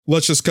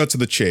Let's just cut to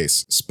the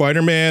chase.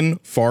 Spider-Man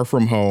Far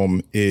From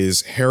Home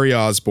is Harry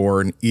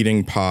Osborn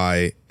eating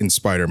pie in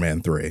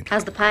Spider-Man 3.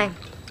 How's the pie?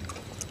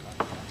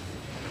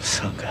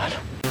 So good.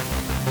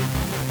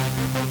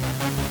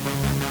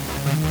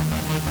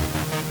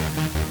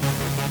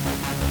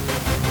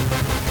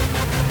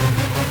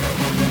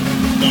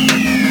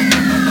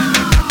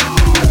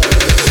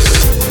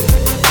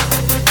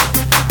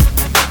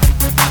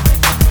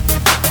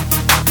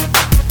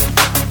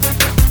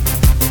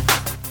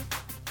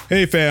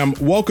 Hey fam,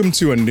 welcome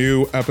to a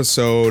new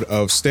episode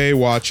of Stay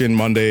Watchin'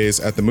 Mondays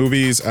at the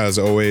Movies. As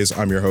always,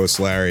 I'm your host,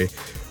 Larry.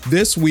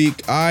 This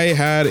week, I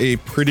had a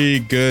pretty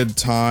good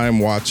time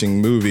watching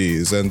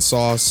movies and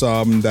saw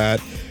some that,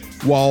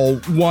 while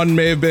one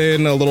may have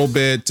been a little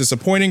bit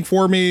disappointing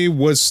for me,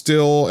 was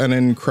still an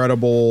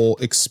incredible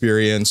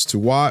experience to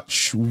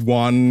watch.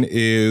 One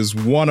is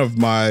one of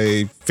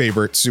my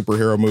favorite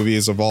superhero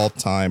movies of all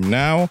time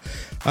now.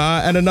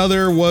 And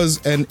another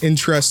was an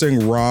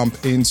interesting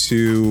romp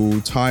into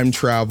time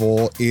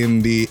travel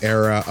in the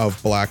era of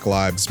Black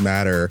Lives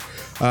Matter.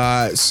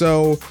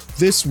 So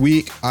this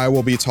week, I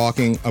will be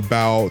talking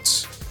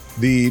about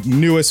the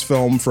newest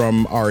film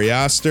from Ari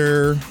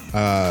Aster,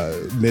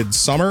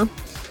 Midsommar,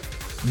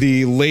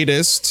 the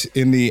latest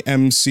in the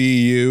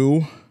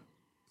MCU,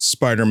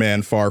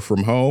 Spider-Man Far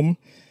From Home,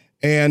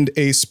 and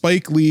a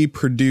Spike Lee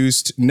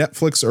produced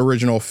Netflix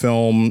original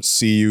film,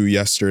 See You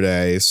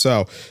Yesterday.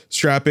 So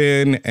strap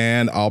in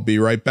and I'll be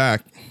right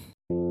back.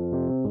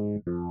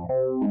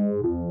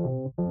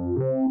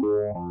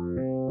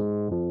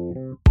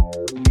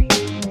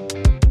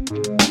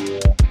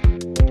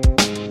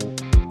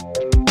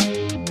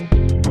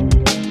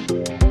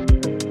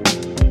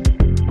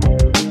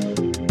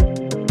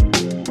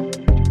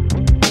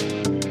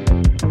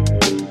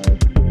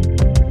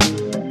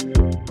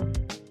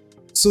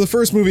 So the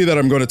first movie that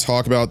I'm going to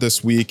talk about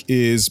this week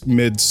is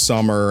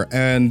Midsommar,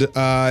 and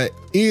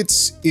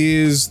it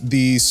is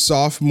the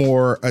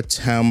sophomore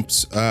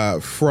attempt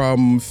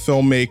from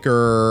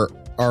filmmaker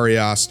Ari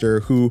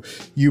Aster, who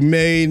you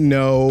may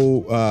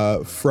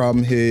know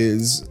from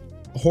his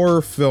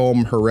horror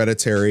film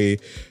Hereditary,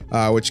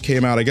 which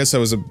came out, I guess that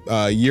was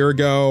a year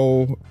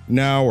ago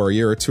now, or a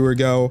year or two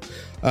ago,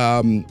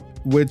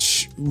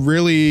 which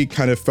really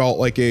kind of felt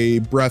like a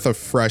breath of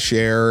fresh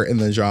air in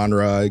the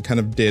genre. It kind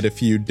of did a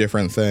few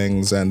different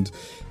things, and,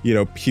 you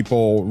know,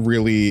 people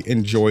really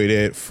enjoyed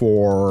it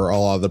for a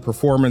lot of the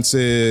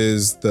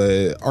performances,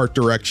 the art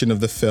direction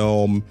of the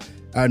film,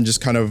 and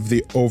just kind of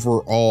the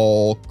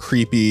overall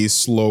creepy,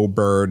 slow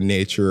burn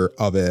nature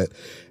of it.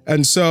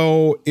 And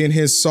so in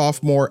his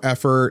sophomore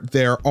effort,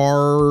 there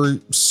are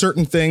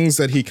certain things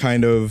that he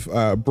kind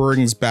of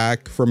brings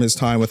back from his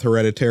time with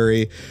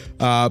Hereditary,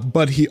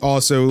 but he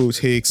also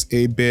takes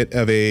a bit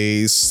of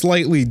a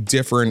slightly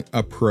different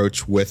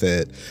approach with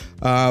it.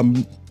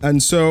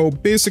 And so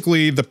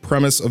basically the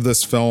premise of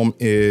this film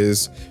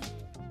is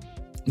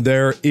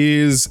there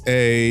is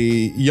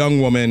a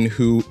young woman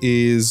who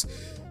is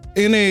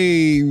in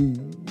a,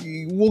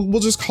 we'll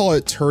just call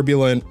it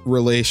turbulent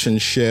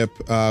relationship,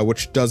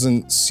 which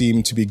doesn't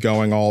seem to be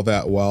going all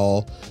that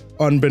well.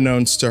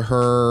 Unbeknownst to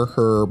her,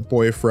 her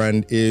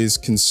boyfriend is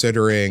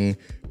considering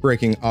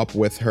breaking up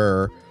with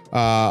her,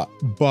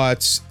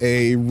 but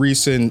a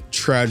recent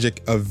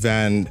tragic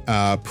event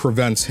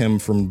prevents him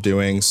from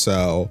doing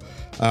so.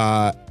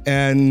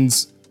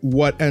 And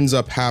what ends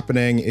up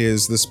happening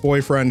is this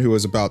boyfriend, who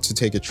is about to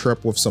take a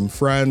trip with some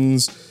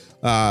friends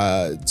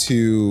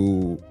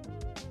to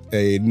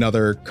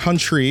another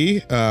country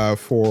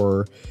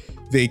for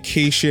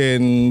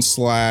vacation /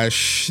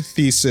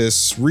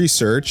 thesis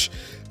research,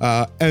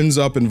 ends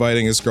up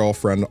inviting his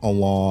girlfriend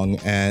along,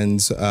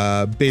 and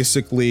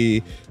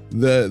basically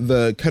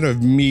the kind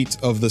of meat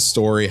of the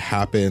story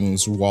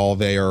happens while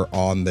they are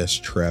on this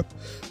trip.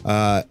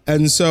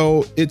 And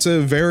so it's a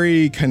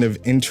very kind of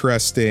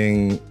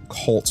interesting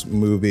cult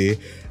movie.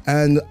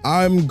 And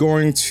I'm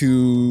going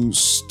to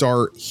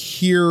start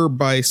here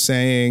by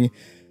saying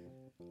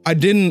I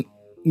didn't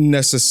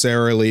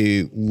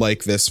necessarily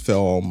like this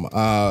film.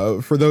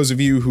 For those of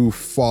you who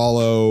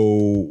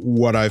follow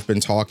what I've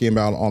been talking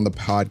about on the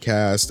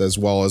podcast as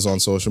well as on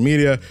social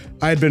media,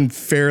 I had been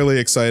fairly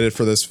excited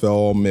for this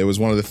film. It was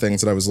one of the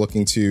things that I was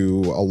looking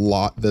to a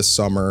lot this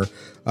summer,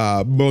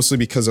 mostly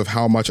because of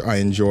how much I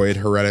enjoyed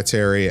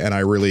Hereditary, and I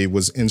really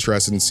was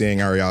interested in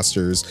seeing Ari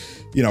Aster's,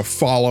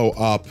 follow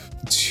up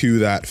to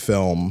that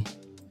film.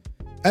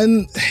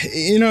 And,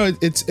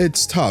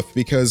 it's tough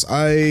because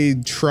I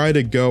try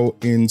to go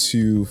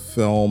into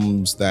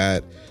films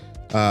that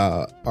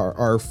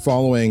are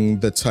following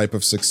the type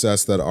of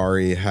success that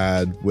Ari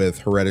had with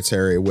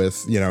Hereditary,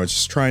 with,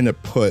 just trying to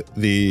put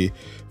the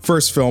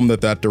first film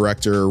that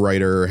director,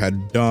 writer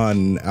had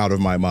done out of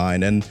my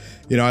mind. And,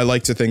 I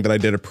like to think that I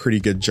did a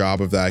pretty good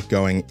job of that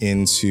going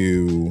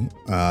into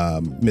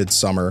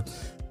Midsommar.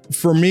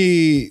 For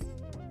me,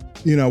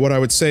 what I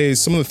would say is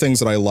some of the things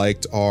that I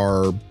liked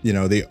are,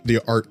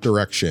 the art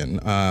direction.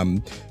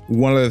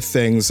 One of the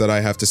things that I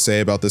have to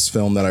say about this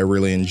film that I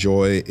really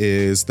enjoy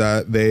is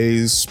that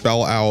they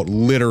spell out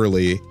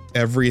literally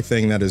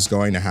everything that is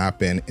going to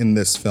happen in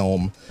this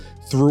film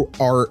through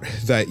art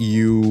that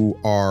you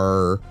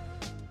are,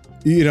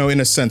 you know, in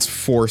a sense,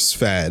 force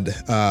fed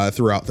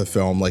throughout the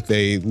film. Like,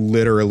 they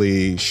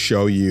literally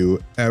show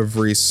you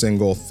every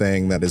single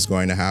thing that is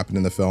going to happen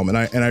in the film. And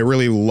I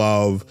really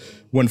love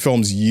when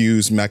films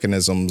use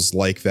mechanisms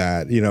like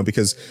that, you know,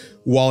 because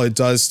while it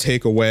does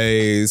take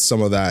away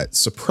some of that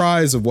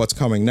surprise of what's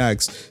coming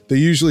next, they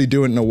usually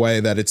do it in a way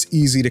that it's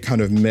easy to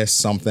kind of miss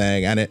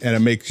something, and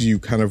it makes you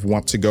kind of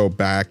want to go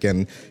back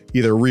and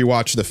either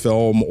rewatch the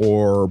film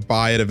or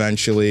buy it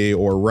eventually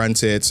or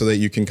rent it so that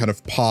you can kind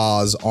of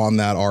pause on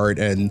that art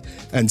and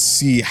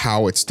see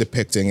how it's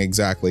depicting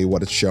exactly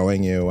what it's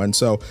showing you. And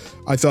so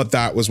I thought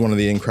that was one of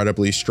the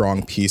incredibly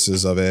strong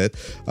pieces of it.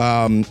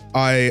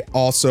 I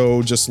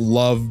also just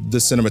love the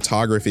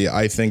cinematography.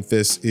 I think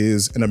this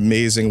is an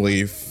amazingly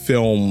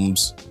filmed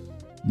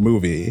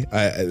movie.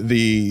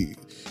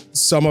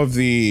 Some of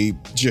the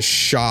just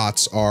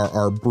shots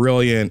are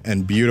brilliant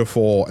and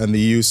beautiful, and the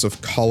use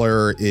of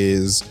color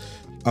is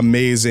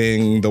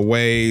amazing. The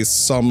way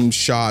some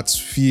shots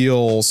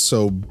feel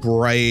so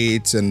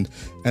bright and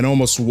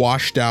almost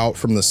washed out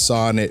from the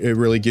sun, it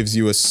really gives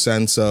you a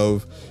sense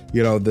of,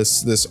 you know,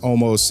 this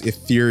almost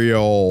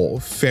ethereal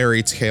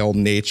fairy tale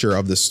nature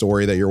of the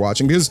story that you're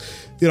watching. Because,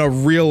 you know,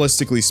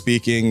 realistically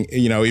speaking,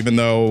 you know, even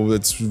though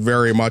it's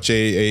very much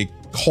a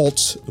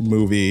cult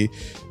movie,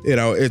 you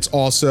know, it's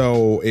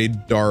also a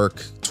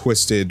dark,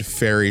 twisted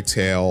fairy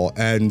tale.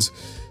 And,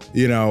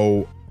 you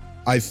know,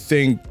 I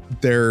think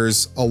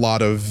there's a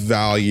lot of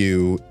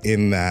value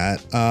in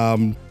that.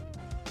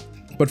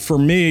 But for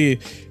me,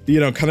 you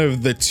know, kind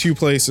of the two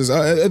places,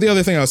 the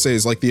other thing I'll say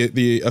is like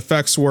the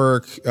effects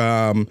work,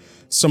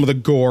 some of the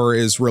gore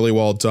is really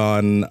well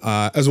done,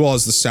 as well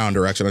as the sound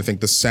direction. I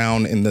think the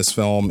sound in this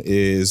film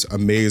is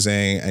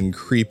amazing and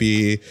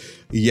creepy,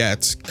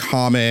 yet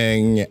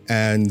calming.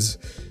 And,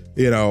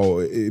 you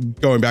know,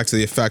 going back to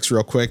the effects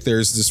real quick,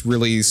 there's this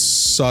really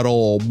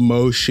subtle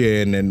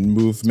motion and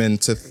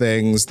movement to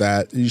things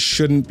that you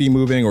shouldn't be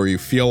moving, or you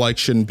feel like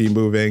shouldn't be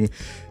moving,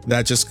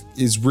 that just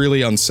is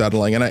really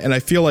unsettling. And I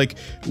feel like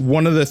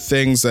one of the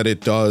things that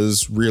it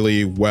does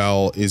really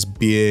well is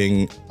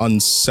being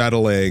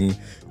unsettling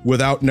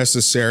without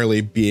necessarily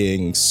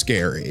being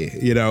scary,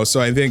 you know? So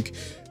I think,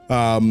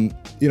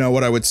 you know,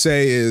 what I would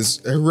say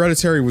is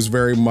Hereditary was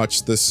very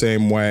much the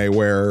same way,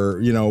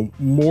 where, you know,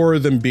 more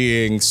than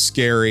being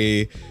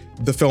scary,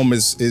 the film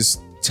is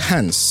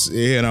tense.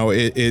 You know,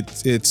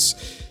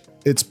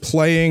 it's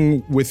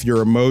playing with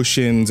your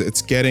emotions.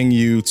 It's getting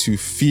you to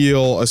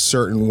feel a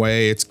certain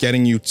way. It's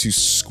getting you to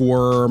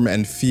squirm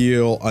and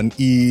feel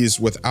unease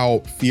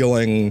without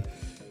feeling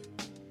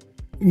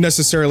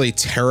necessarily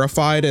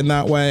terrified in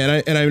that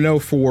way. And I know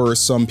for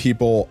some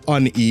people,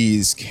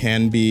 unease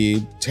can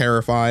be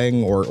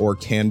terrifying or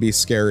can be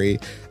scary.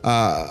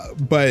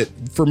 But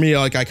for me,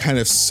 like, I kind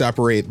of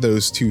separate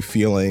those two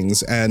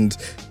feelings. And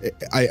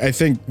I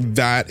think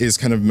that is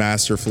kind of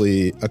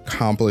masterfully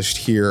accomplished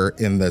here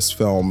in this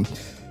film,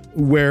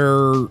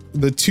 where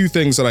the two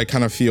things that I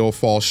kind of feel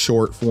fall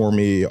short for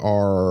me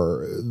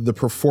are the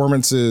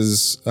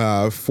performances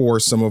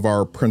for some of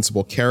our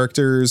principal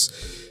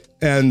characters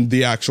and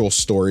the actual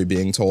story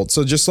being told.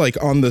 So just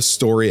like on the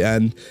story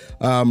end,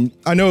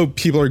 I know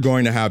people are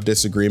going to have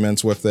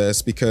disagreements with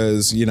this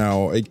because, you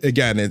know,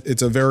 again,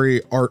 it's a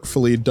very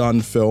artfully done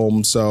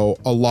film. So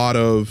a lot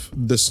of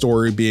the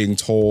story being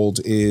told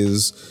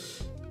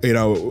is, you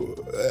know,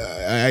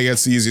 I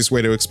guess the easiest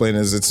way to explain it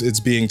is it's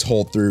being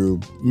told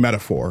through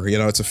metaphor. You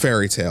know, it's a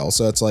fairy tale.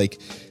 So it's like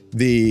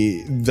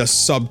the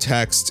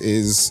subtext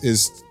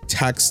is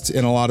text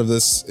in a lot of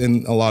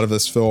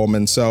this film.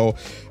 And so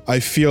I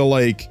feel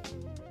like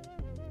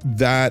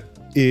that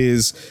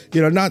is,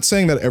 you know, not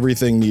saying that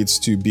everything needs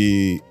to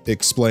be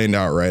explained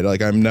outright.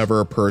 Like, I'm never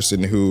a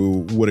person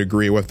who would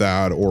agree with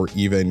that or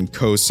even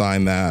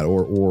co-sign that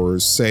or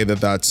say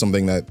that that's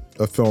something that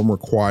a film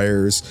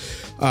requires.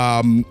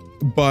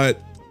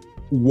 But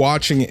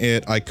watching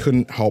it, I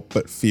couldn't help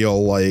but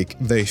feel like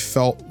they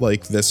felt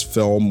like this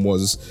film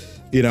was,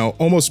 you know,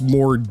 almost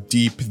more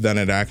deep than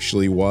it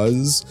actually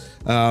was.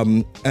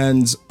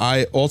 And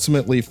I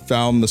ultimately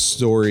found the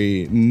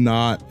story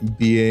not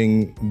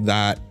being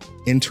that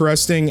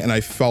interesting. And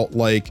I felt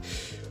like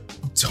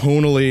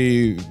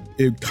tonally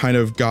it kind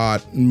of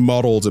got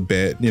muddled a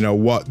bit. You know,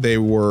 what they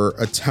were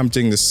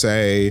attempting to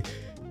say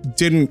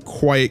didn't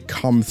quite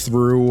come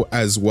through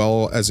as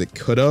well as it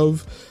could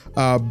have.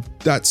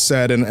 That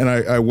said, and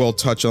I will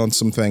touch on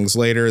some things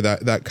later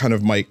that kind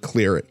of might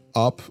clear it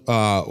up,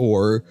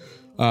 or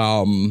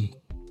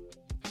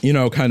you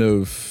know, kind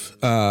of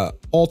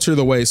alter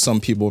the way some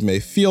people may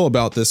feel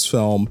about this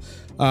film.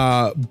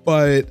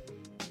 But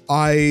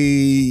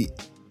I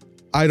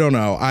don't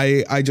know.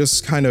 I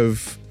just kind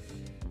of,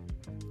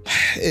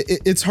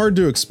 it's hard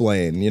to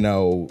explain, you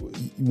know,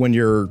 when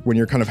you're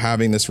kind of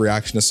having this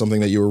reaction to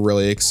something that you were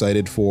really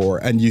excited for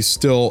and you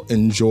still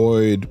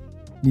enjoyed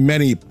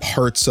many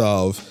parts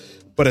of,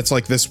 but it's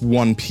like this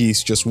one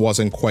piece just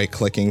wasn't quite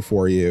clicking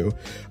for you.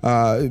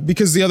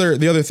 Because the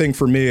other thing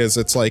for me is,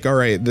 it's like, all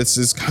right, this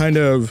is kind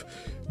of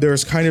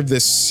there's kind of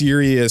this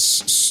serious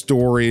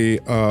story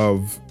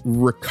of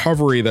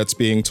recovery that's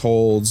being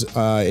told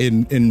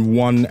in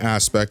one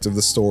aspect of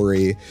the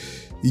story,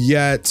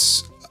 yet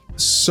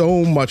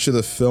so much of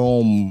the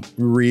film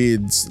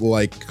reads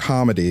like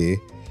comedy.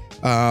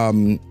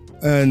 And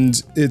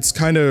it's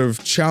kind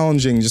of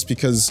challenging just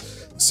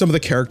because some of the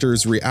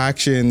characters'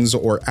 reactions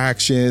or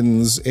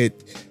actions,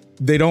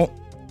 they don't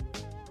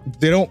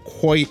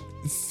quite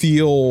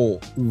feel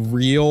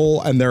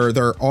real, and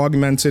they're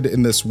augmented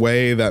in this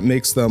way that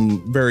makes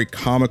them very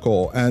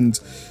comical. And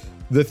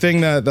the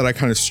thing that I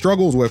kind of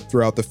struggled with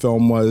throughout the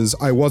film was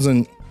I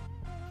wasn't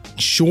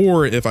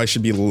sure if I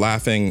should be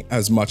laughing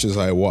as much as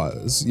I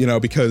was,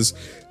 because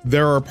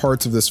there are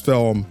parts of this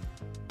film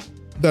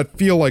that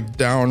feel like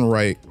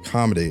downright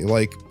comedy,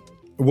 like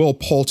Will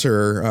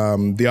Poulter,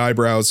 the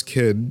Eyebrows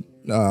Kid.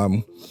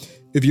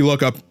 If you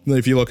look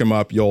him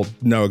up, you'll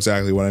know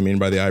exactly what I mean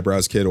by the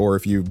Eyebrows Kid, or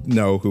if you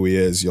know who he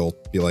is, you'll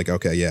be like,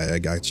 okay, yeah, I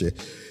got you.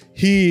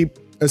 He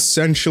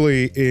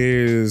essentially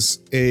is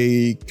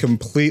a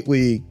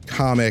completely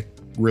comic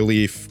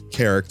relief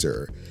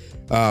character.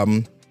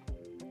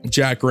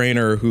 Jack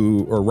Reiner,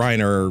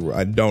 Reiner,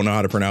 I don't know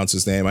how to pronounce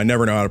his name. I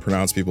never know how to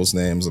pronounce people's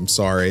names. I'm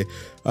sorry.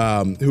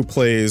 Who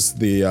plays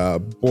the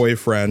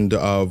boyfriend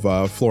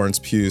of Florence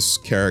Pugh's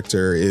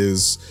character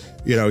is,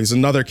 he's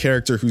another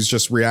character whose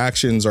just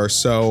reactions are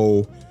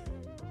so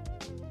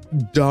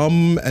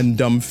dumb and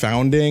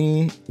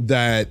dumbfounding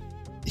that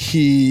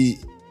he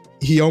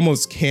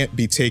almost can't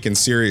be taken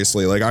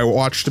seriously. Like, I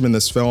watched him in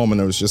this film and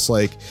it was just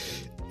like,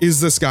 is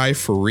this guy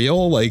for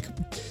real? Like,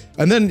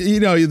 and then,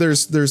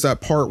 there's that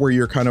part where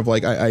you're kind of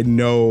like, I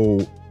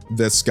know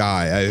this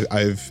guy.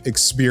 I've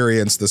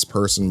experienced this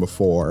person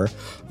before.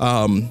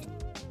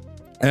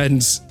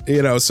 And,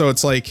 so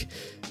it's like,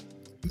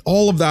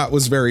 all of that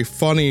was very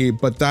funny,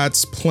 but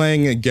that's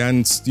playing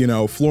against,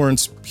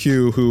 Florence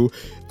Pugh, who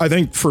I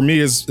think for me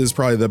is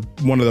probably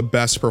one of the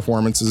best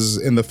performances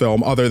in the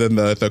film, other than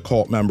the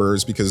cult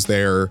members, because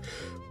they're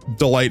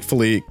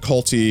delightfully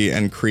culty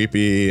and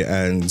creepy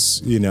and,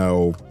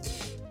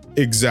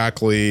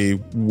 exactly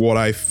what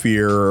I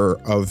fear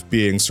of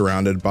being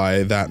surrounded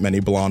by that many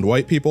blonde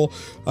white people.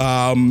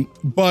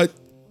 But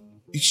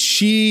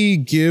she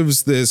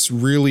gives this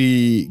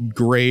really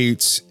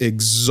great,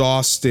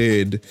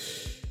 exhausted,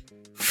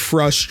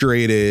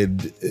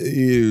 frustrated,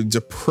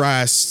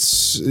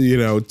 depressed,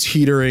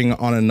 teetering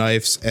on a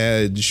knife's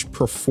edge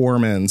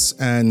performance.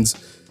 And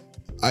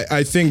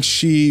I think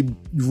she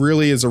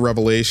really is a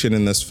revelation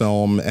in this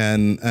film,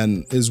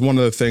 and is one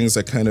of the things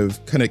that kind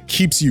of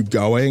keeps you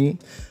going,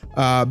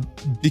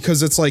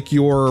 because it's like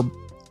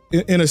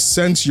in a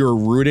sense, you're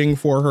rooting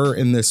for her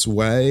in this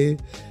way,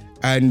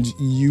 and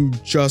you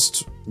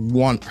just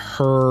want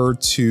her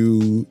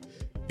to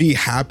be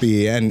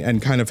happy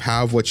and kind of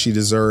have what she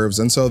deserves.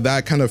 And so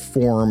that kind of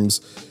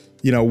forms,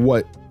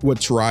 what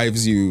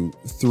drives you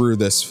through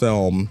this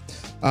film.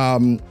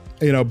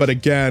 But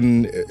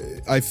again,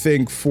 I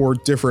think for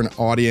different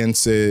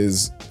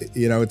audiences,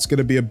 it's going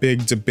to be a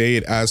big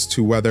debate as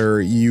to whether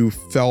you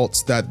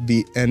felt that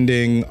the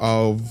ending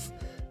of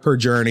her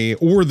journey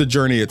or the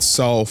journey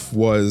itself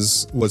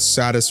was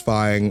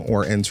satisfying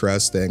or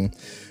interesting.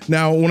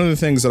 Now, one of the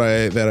things that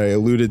I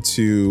alluded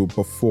to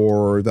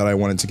before that I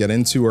wanted to get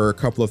into are a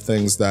couple of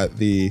things that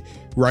the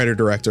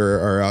writer-director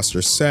Ari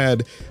Aster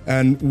said.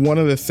 And one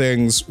of the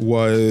things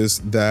was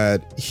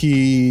that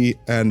he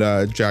and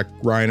Jack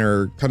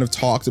Reiner kind of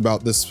talked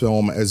about this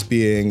film as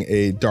being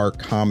a dark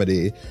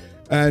comedy.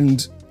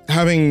 And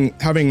having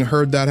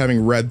heard that,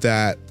 having read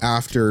that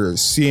after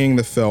seeing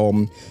the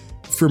film,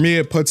 for me,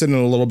 it puts it in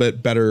a little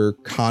bit better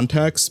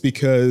context,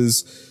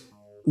 because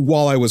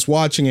while I was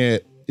watching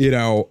it,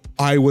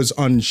 I was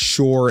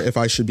unsure if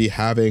I should be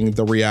having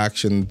the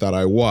reaction that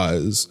I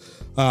was.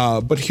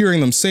 But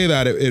hearing them say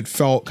that, it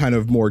felt kind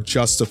of more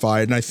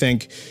justified. And I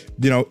think,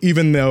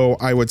 even though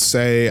I would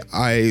say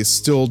I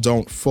still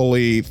don't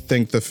fully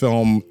think the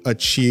film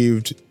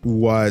achieved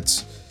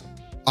what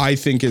I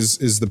think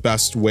is the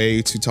best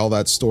way to tell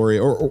that story,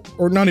 or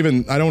not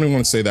even, I don't even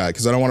want to say that,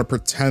 because I don't want to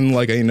pretend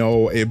like I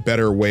know a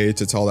better way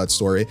to tell that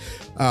story.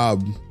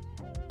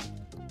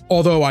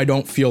 Although I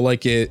don't feel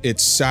like it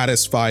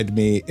satisfied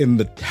me in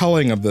the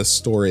telling of this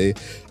story,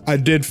 I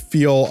did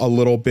feel a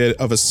little bit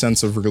of a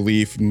sense of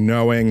relief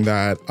knowing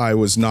that I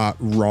was not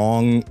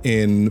wrong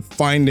in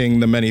finding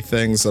the many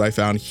things that I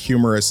found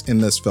humorous in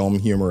this film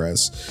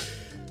humorous.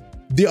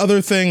 The other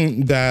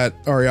thing that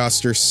Ari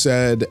Aster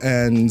said,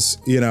 and,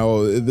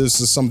 this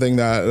is something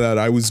that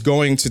I was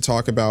going to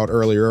talk about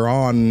earlier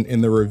on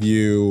in the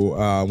review,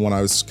 when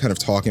I was kind of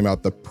talking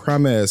about the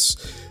premise,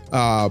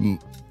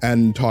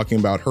 and talking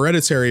about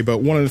Hereditary, but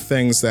one of the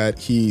things that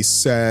he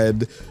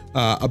said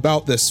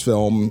about this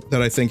film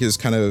that I think is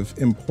kind of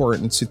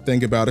important to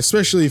think about,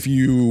 especially if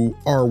you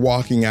are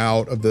walking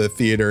out of the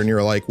theater and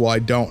you're like, well, I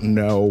don't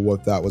know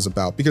what that was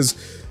about,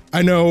 because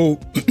I know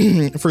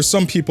for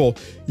some people,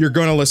 you're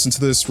going to listen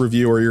to this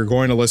review or you're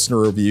going to listen to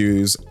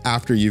reviews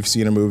after you've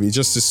seen a movie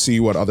just to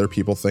see what other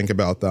people think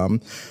about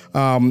them.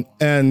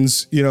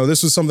 And, you know,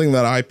 this was something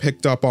that I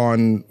picked up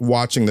on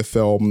watching the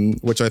film,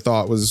 which I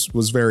thought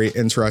was very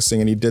interesting.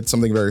 And he did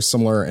something very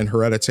similar in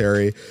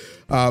Hereditary.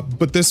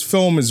 But this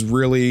film is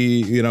really,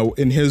 you know,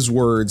 in his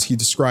words, he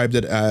described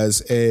it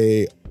as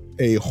a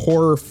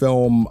horror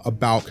film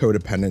about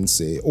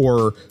codependency,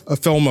 or a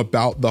film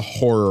about the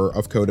horror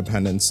of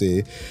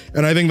codependency.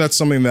 And I think that's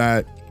something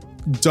that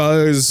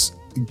does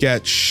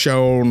get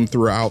shown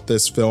throughout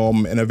this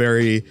film in a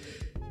very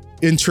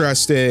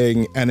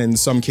interesting and in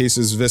some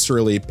cases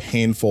viscerally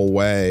painful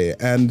way.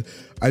 And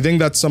I think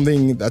that's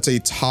a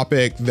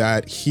topic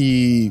that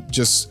he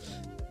just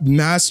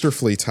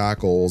masterfully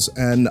tackles.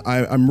 And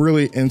I'm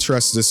really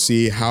interested to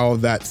see how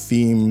that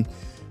theme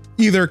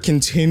either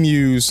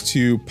continues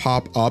to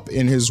pop up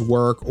in his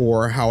work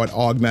or how it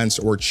augments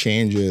or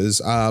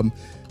changes.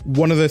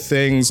 One of the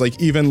things,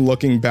 like even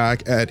looking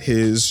back at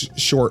his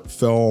short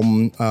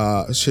film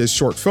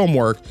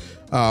work,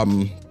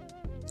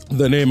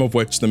 the name of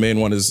which the main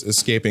one is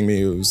escaping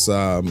me. It was,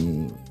 I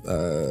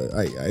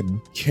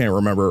can't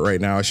remember it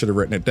right now. I should have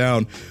written it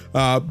down.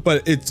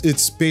 But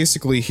it's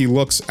basically, he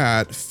looks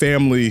at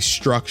family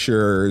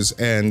structures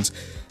and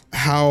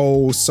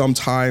how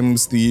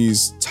sometimes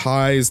these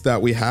ties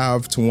that we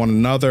have to one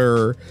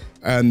another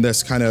and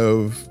this kind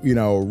of, you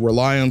know,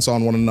 reliance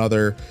on one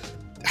another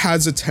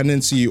has a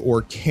tendency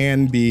or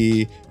can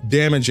be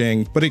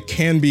damaging, but it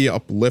can be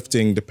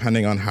uplifting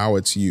depending on how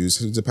it's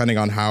used, depending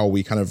on how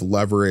we kind of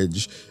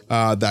leverage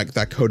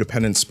that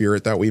codependent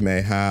spirit that we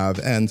may have.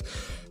 And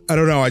I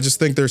don't know, I just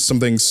think there's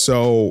something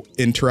so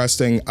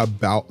interesting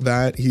about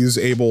that. He's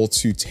able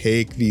to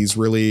take these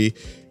really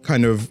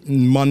kind of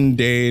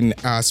mundane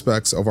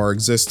aspects of our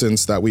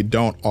existence that we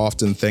don't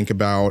often think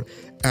about,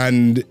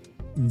 and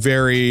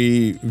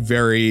very,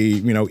 very,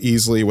 you know,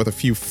 easily with a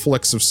few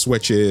flicks of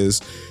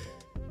switches,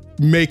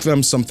 make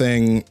them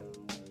something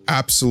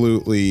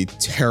absolutely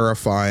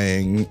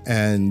terrifying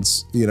and,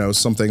 you know,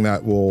 something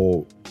that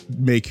will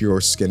make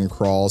your skin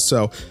crawl.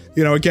 So,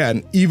 you know,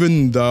 again,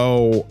 even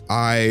though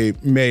I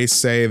may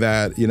say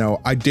that, you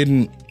know, I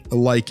didn't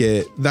like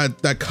it,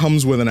 that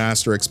comes with an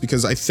asterisk,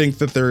 because I think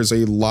that there's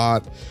a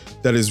lot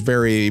that is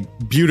very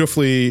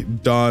beautifully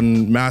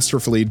done,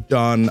 masterfully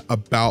done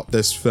about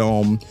this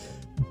film,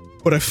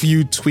 but a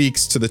few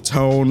tweaks to the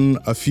tone,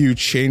 a few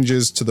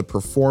changes to the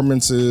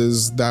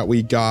performances that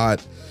we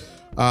got,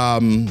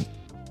 and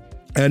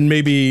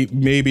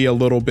maybe a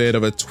little bit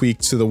of a tweak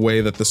to the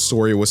way that the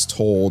story was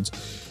told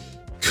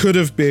could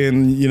have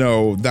been, you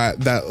know,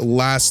 that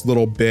last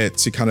little bit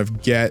to kind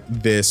of get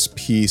this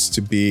piece to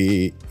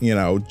be, you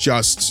know,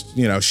 just,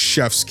 you know,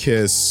 chef's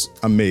kiss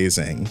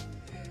amazing.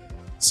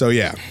 So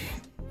yeah.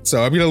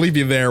 So I'm going to leave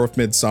you there with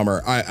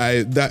Midsommar.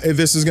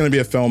 This is going to be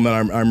a film that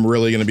I'm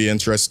really going to be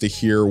interested to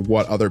hear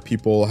what other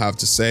people have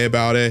to say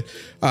about it.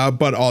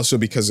 But also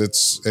because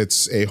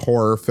it's a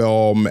horror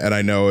film, and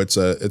I know it's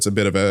a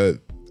bit of a,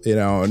 you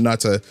know, not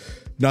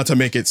to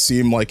make it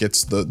seem like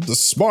it's the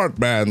smart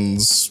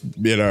man's,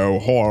 you know,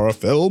 horror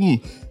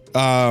film.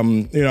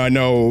 You know, I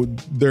know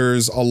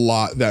there's a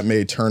lot that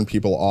may turn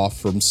people off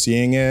from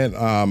seeing it.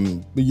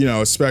 You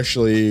know,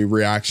 especially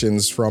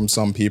reactions from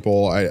some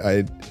people.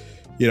 I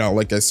you know,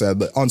 like I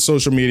said, on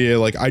social media,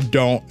 like I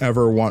don't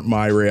ever want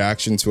my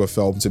reaction to a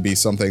film to be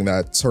something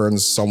that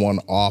turns someone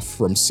off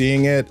from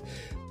seeing it.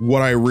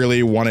 What I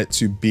really want it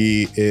to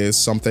be is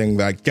something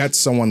that gets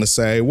someone to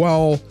say,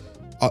 well,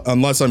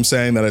 unless I'm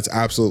saying that it's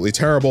absolutely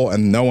terrible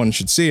and no one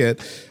should see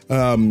it,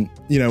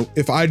 you know,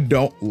 if I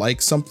don't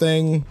like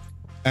something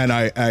and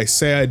I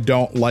say I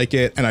don't like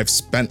it and I've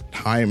spent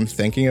time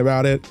thinking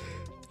about it,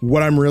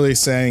 what I'm really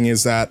saying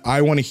is that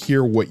I want to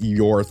hear what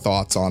your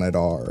thoughts on it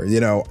are. You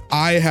know,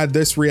 I had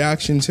this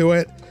reaction to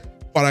it,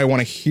 but I want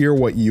to hear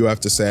what you have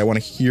to say. I want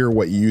to hear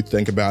what you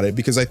think about it,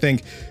 because I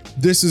think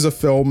this is a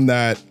film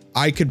that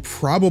I could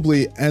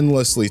probably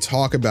endlessly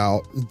talk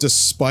about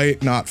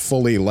despite not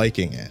fully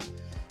liking it.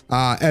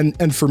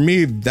 And for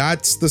me,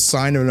 that's the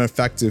sign of an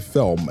effective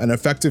film. An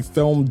effective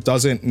film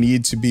doesn't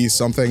need to be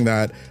something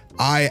that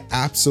I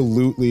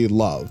absolutely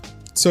love.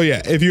 So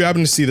yeah, if you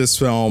happen to see this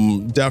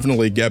film,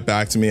 definitely get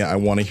back to me. I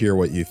want to hear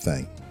what you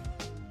think.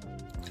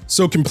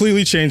 So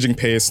completely changing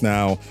pace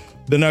now.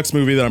 The next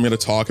movie that I'm going to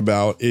talk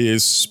about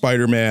is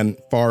Spider-Man: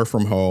 Far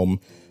From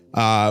Home,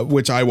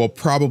 which I will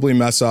probably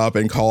mess up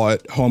and call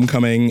it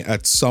Homecoming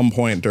at some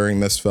point during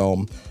this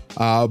film,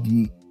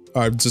 to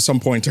some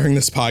point during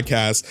this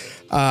podcast.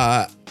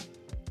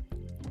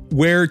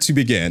 Where to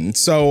begin?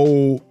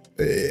 So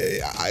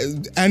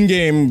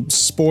Endgame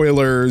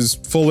spoilers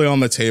fully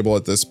on the table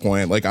at this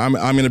point. Like I'm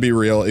going to be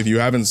real. If you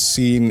haven't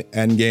seen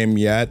Endgame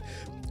yet,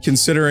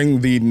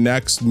 considering the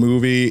next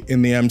movie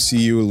in the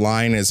MCU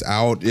line is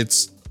out,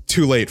 it's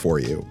too late for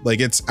you. Like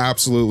it's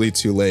absolutely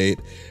too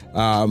late.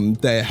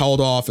 They held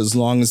off as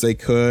long as they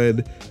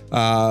could.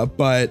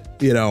 But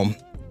you know,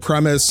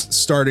 premise,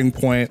 starting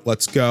point,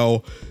 let's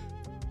go.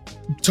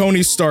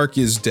 Tony Stark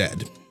is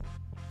dead.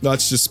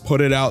 Let's just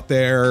put it out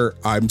there.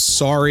 I'm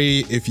sorry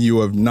if you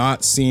have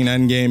not seen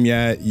Endgame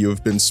yet. You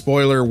have been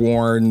spoiler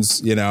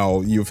warned. You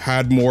know, you've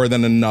had more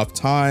than enough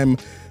time,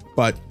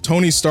 but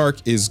Tony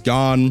Stark is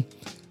gone.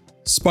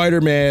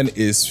 Spider-Man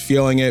is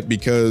feeling it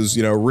because,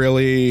 you know,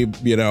 really,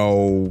 you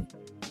know,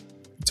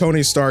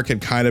 Tony Stark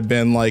had kind of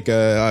been like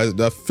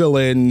a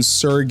fill-in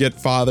surrogate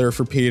father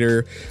for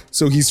Peter.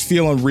 So he's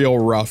feeling real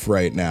rough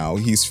right now.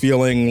 He's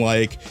feeling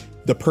like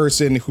the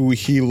person who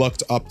he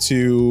looked up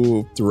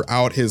to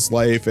throughout his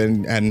life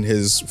and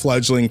his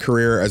fledgling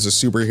career as a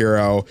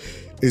superhero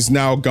is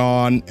now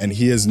gone, and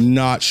he is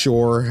not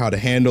sure how to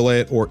handle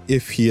it or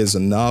if he is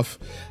enough.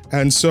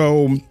 And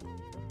so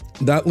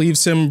that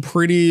leaves him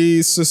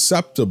pretty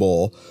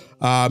susceptible.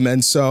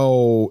 And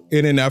so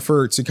in an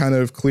effort to kind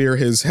of clear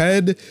his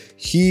head,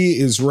 he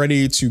is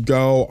ready to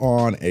go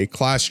on a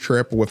class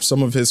trip with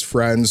some of his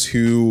friends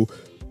who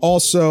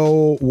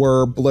also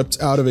were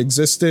blipped out of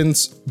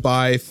existence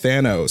by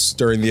Thanos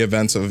during the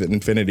events of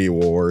Infinity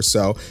War.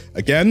 So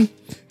again,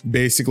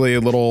 basically a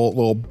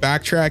little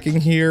backtracking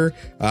here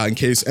in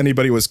case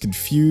anybody was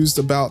confused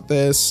about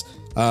this.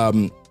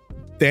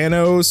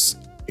 Thanos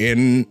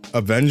in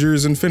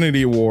Avengers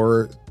Infinity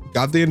War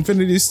got the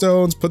Infinity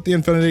Stones, put the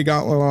Infinity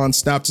Gauntlet on,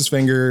 snapped his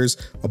fingers.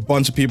 A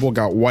bunch of people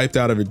got wiped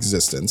out of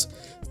existence.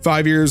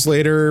 5 years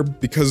later,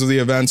 because of the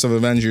events of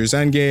Avengers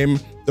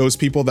Endgame, those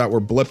people that were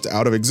blipped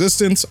out of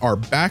existence are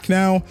back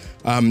now.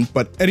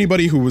 But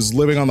anybody who was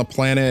living on the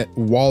planet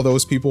while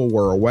those people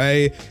were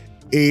away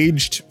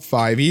aged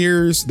 5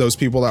 years. Those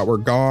people that were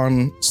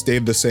gone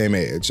stayed the same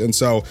age. And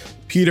so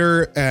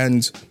Peter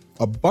and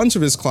a bunch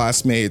of his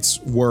classmates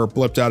were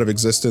blipped out of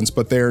existence,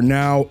 but they're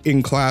now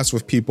in class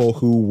with people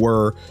who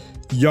were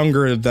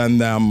younger than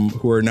them,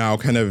 who are now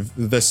kind of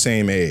the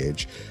same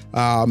age.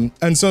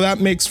 And so that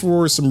makes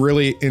for some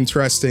really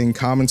interesting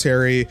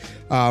commentary.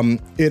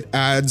 It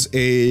adds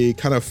a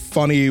kind of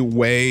funny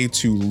way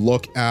to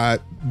look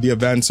at the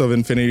events of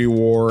Infinity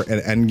War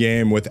and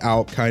Endgame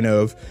without kind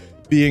of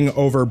being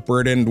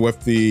overburdened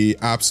with the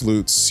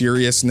absolute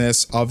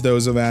seriousness of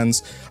those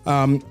events.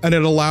 And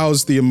it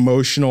allows the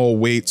emotional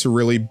weight to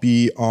really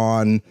be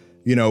on,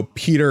 you know,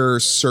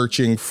 Peter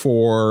searching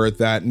for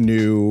that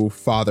new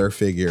father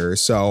figure.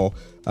 So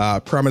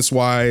premise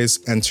wise,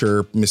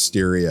 enter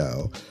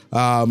Mysterio.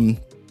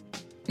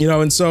 You know,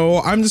 and so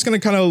I'm just going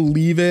to kind of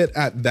leave it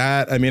at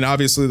that. I mean,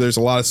 obviously there's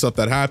a lot of stuff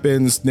that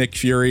happens. Nick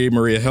Fury,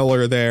 Maria Hill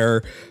are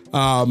there.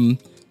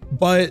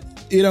 But,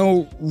 you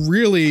know,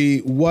 really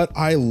what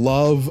I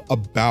love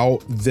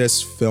about this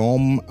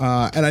film,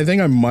 and I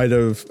think I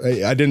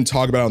didn't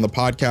talk about it on the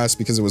podcast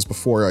because it was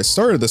before I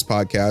started this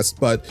podcast,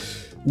 but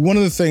one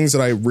of the things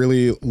that I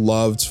really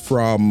loved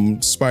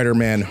from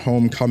Spider-Man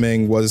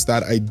Homecoming was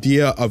that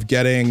idea of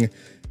getting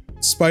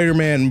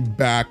Spider-Man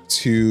back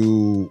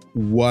to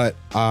what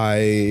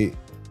I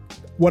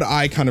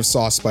kind of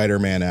saw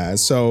Spider-Man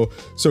as. So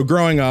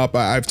growing up,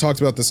 I've talked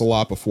about this a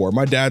lot before.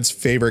 My dad's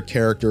favorite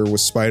character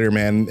was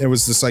Spider-Man. It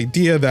was this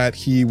idea that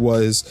he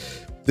was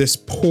this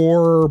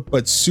poor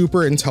but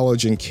super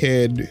intelligent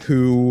kid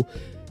who,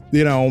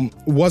 you know,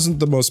 wasn't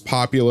the most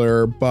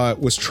popular, but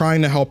was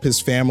trying to help his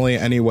family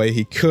any way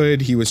he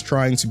could. He was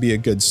trying to be a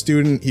good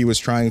student. He was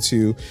trying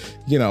to,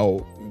 you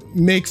know,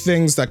 make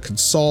things that could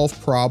solve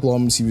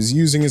problems. He was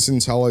using his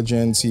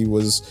intelligence. He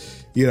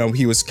was, you know,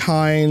 he was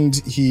kind.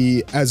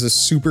 He, as a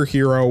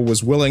superhero,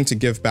 was willing to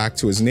give back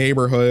to his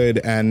neighborhood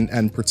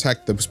and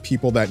protect those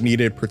people that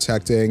needed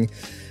protecting.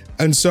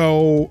 And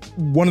so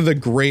one of the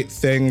great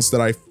things that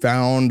I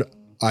found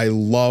I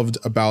loved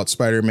about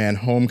Spider-Man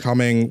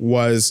Homecoming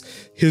was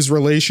his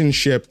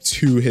relationship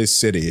to his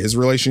city, his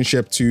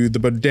relationship to the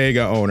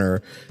bodega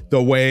owner,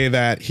 the way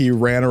that he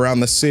ran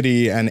around the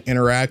city and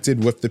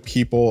interacted with the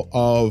people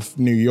of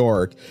New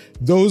York.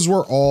 Those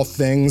were all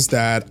things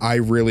that I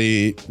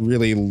really,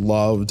 really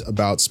loved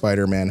about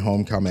Spider-Man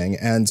Homecoming.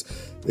 And,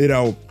 you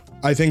know,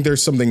 I think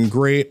there's something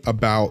great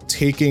about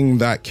taking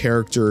that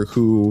character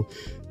who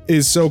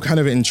is so kind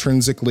of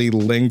intrinsically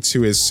linked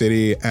to his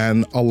city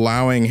and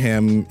allowing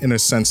him, in a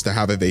sense, to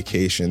have a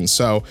vacation.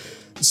 So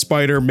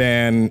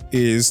Spider-Man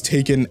is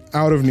taken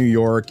out of New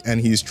York and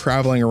he's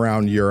traveling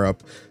around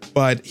Europe,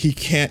 but he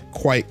can't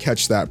quite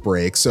catch that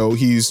break. So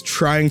he's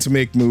trying to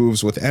make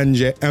moves with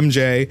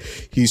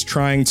MJ. He's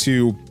trying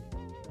to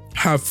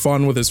have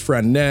fun with his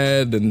friend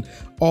Ned and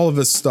all of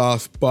this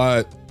stuff,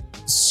 but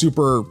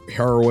super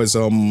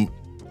heroism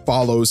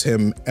follows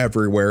him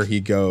everywhere he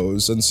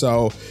goes. And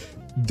so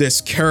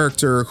this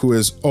character who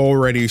is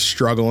already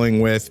struggling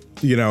with,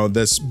 you know,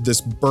 this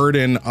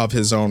burden of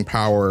his own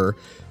power,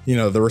 you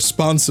know, the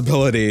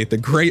responsibility, the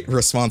great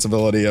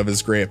responsibility of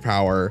his great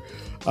power,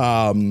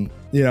 you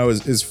know,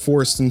 is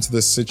forced into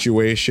this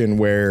situation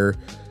where,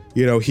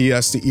 you know, he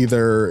has to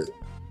either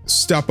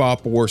step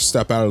up or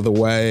step out of the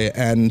way.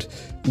 And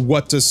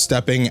what does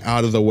stepping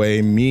out of the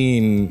way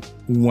mean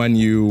when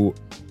you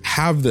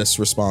have this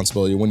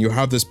responsibility, when you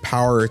have this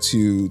power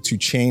to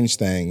change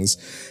things.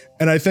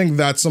 And I think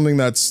that's something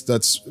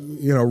that's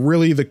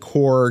really the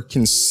core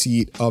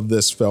conceit of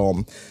this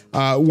film.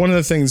 One of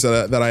the things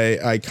that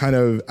I kind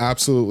of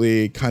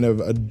absolutely kind of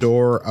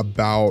adore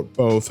about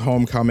both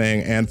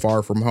Homecoming and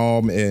Far From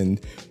Home, and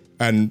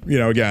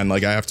again,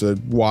 like I have to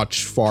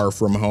watch Far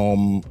From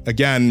Home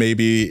again,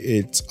 maybe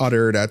it's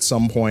uttered at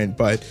some point,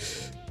 but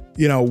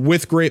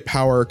with great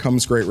power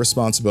comes great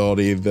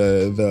responsibility.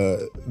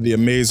 The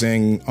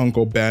amazing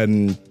Uncle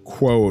Ben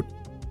quote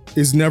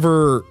is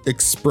never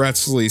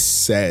expressly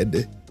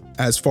said,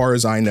 as far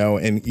as I know,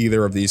 in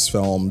either of these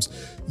films,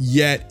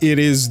 yet it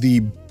is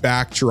the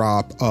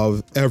backdrop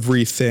of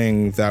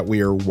everything that we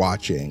are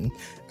watching.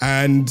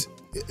 And,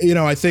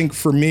 I think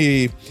for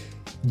me,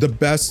 the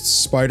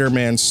best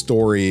Spider-Man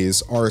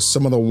stories are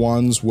some of the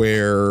ones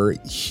where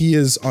he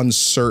is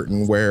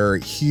uncertain, where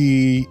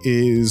he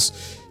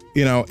is,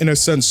 in a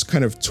sense,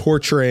 kind of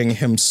torturing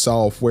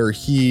himself, where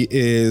he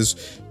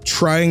is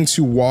trying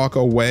to walk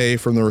away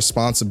from the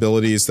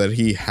responsibilities that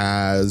he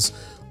has,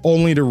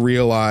 only to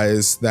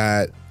realize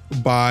that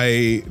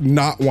by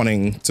not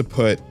wanting to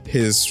put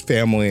his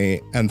family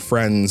and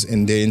friends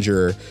in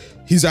danger,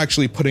 he's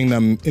actually putting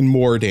them in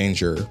more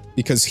danger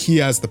because he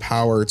has the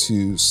power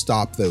to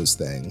stop those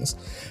things.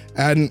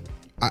 And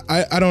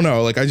I don't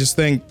know, like I just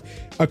think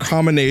a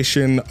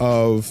combination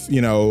of,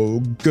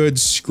 good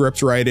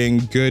script writing,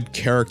 good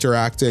character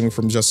acting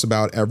from just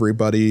about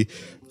everybody,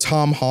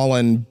 Tom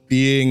Holland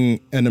being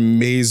an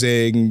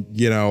amazing,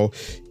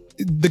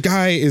 the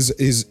guy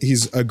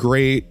he's a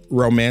great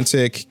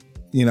romantic,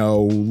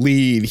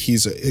 lead.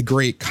 He's a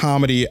great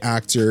comedy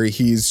actor.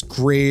 He's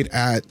great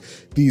at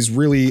these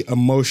really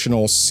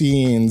emotional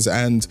scenes.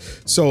 And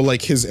so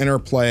like his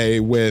interplay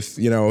with,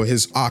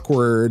 his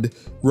awkward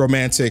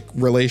romantic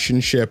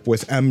relationship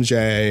with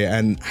MJ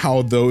and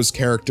how those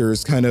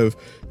characters kind of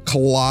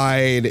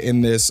collide in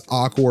this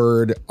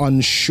awkward,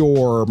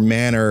 unsure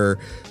manner,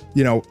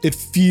 it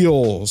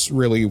feels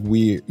really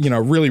weird,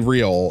 really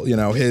real,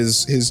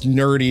 his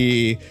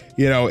nerdy,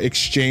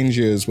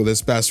 exchanges with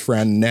his best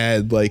friend,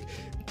 Ned, like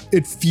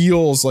it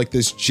feels like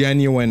this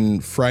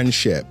genuine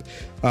friendship.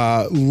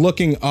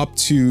 Looking up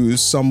to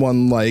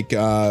someone like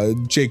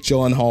Jake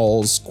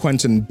Gyllenhaal's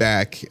Quentin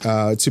Beck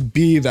to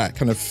be that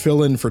kind of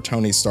fill-in for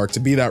Tony Stark, to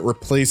be that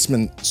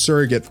replacement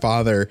surrogate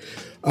father.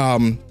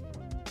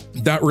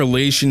 That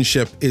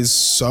relationship is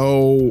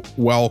so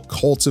well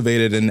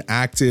cultivated and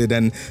acted.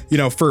 And,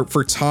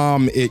 for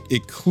Tom,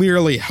 it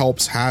clearly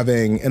helps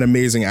having an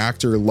amazing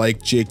actor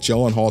like Jake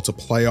Gyllenhaal to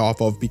play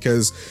off of,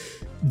 because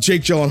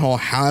Jake Gyllenhaal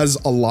has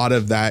a lot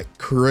of that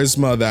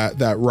charisma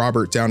that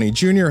Robert Downey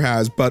Jr.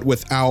 has, but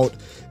without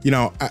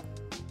that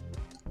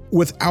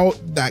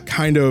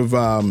kind of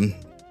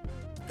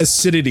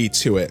acidity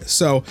to it.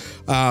 So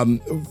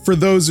for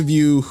those of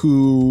you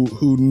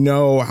who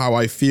know how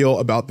I feel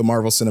about the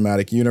Marvel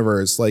Cinematic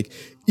Universe, like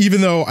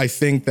even though I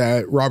think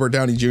that Robert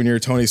Downey Jr.,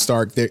 Tony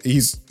Stark,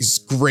 he's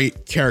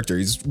great character,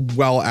 he's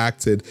well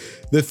acted,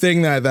 the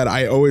thing that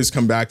I always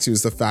come back to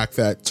is the fact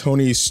that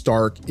Tony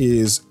Stark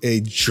is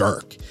a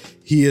jerk.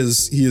 He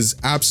is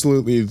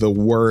absolutely the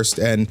worst,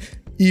 and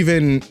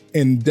even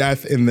in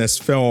death in this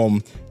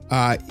film,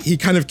 he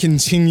kind of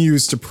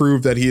continues to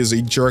prove that he is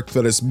a jerk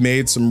that has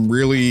made some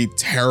really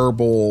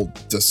terrible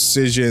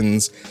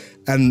decisions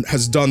and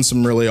has done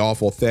some really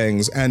awful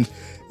things. And,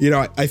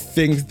 I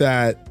think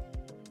that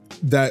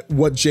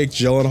what Jake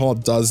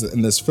Gyllenhaal does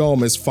in this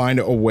film is find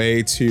a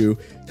way to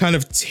kind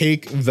of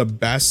take the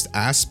best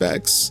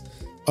aspects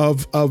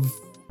of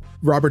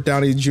Robert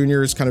Downey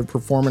Jr.'s kind of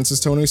performance as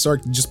Tony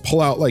Stark, just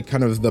pull out like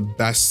kind of the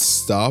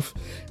best stuff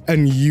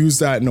and use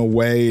that in a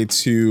way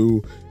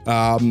to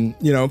kind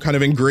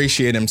of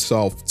ingratiate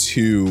himself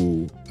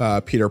to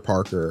Peter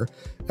Parker.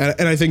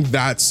 And I think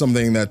that's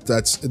something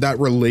that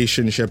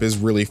relationship is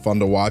really fun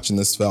to watch in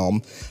this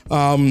film.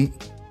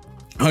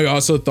 I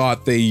also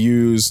thought they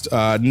used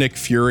Nick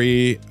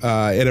Fury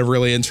in a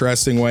really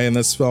interesting way in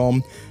this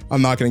film.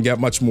 I'm not going to get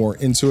much more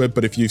into it,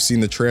 but if you've seen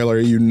the trailer,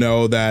 you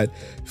know that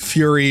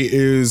Fury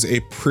is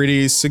a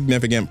pretty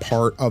significant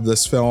part of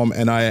this film,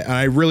 and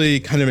I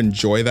really kind of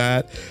enjoy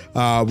that.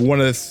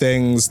 One of the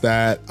things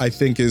that I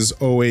think is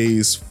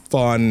always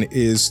fun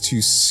is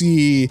to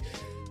see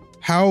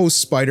how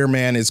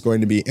Spider-Man is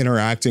going to be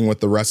interacting with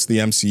the rest of the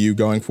MCU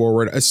going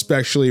forward,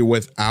 especially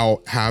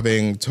without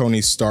having Tony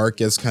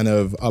Stark as kind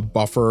of a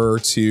buffer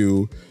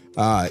to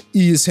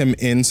ease him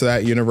into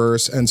that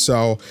universe. And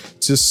so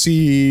to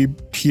see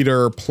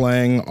Peter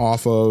playing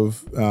off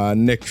of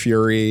Nick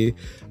Fury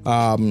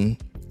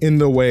in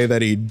the way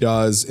that he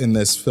does in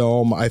this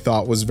film, I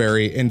thought was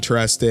very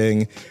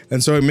interesting.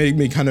 And so it made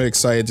me kind of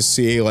excited to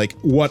see like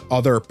what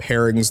other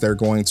pairings they're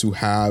going to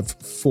have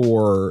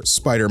for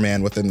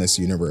Spider-Man within this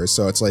universe.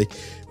 So it's like,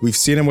 we've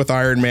seen him with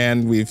Iron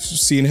Man, we've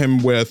seen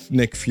him with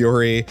Nick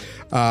Fury,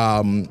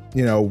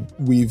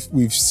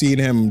 we've seen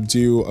him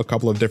do a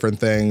couple of different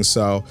things.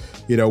 So,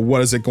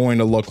 what is it going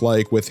to look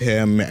like with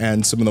him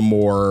and some of the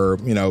more,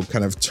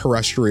 kind of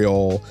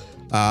terrestrial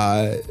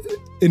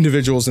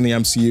individuals in the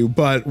MCU,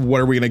 but what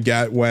are we going to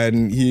get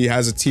when he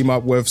has a team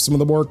up with some of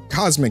the more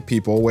cosmic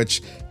people,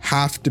 which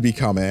have to be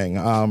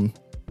coming?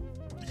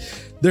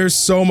 There's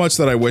so much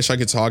that I wish I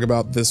could talk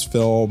about this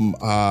film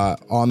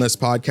on this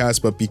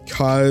podcast, but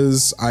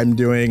because I'm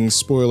doing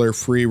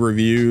spoiler-free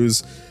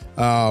reviews,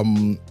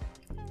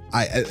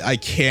 I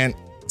can't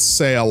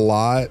say a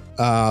lot.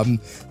 Some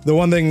of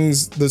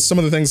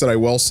the things that I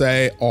will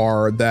say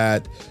are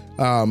that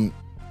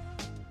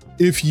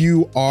if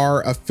you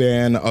are a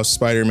fan of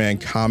Spider-Man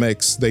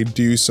comics, they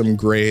do some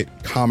great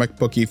comic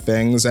booky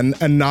things,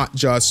 and not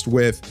just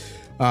with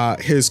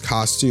his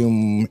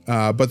costume,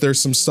 but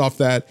there's some stuff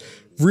that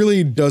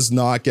really does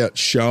not get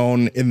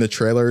shown in the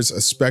trailers,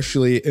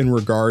 especially in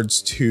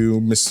regards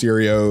to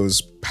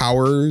Mysterio's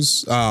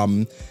powers,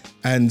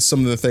 and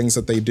some of the things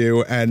that they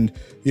do. And,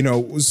 you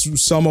know,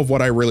 some of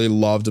what I really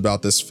loved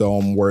about this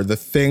film were the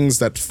things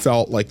that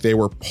felt like they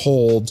were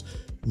pulled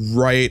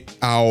right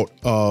out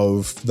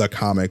of the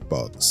comic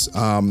books.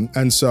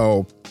 And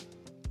so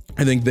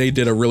I think they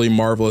did a really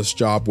marvelous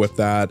job with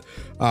that.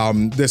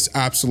 This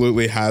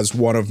absolutely has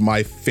one of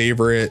my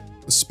favorite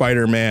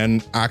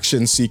Spider-Man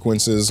action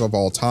sequences of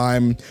all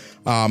time.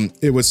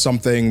 It was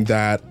something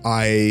that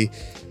I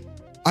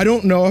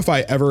don't know if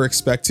I ever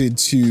expected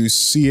to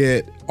see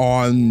it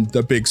on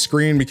the big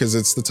screen, because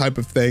it's the type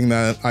of thing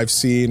that I've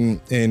seen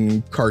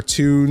in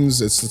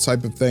cartoons. It's the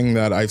type of thing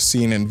that I've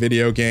seen in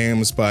video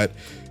games, but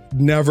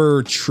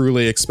never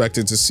truly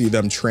expected to see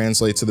them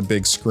translate to the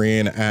big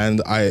screen.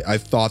 And I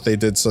thought they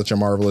did such a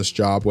marvelous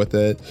job with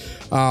it.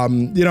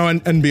 You know,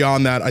 and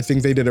beyond that, I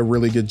think they did a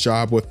really good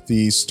job with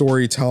the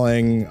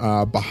storytelling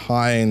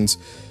behind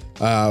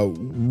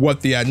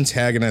what the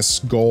antagonist's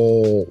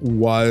goal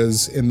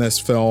was in this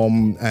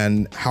film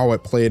and how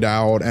it played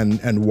out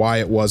and why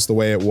it was the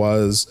way it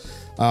was.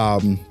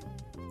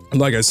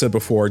 Like I said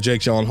before,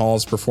 Jake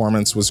Gyllenhaal's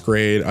performance was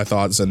great. I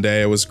thought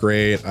Zendaya was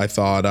great. I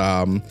thought,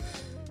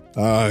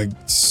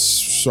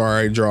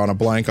 sorry, drawing a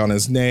blank on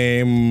his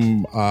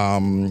name,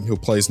 who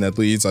plays Ned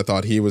Leeds. I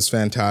thought he was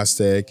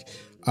fantastic.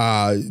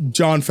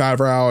 Jon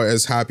Favreau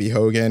as Happy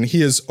Hogan.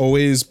 He has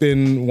always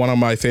been one of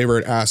my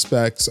favorite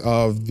aspects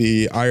of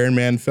the Iron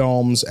Man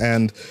films,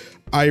 and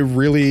I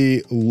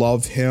really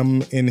love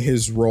him in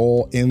his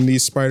role in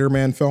these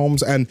Spider-Man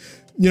films. And,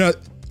 you know,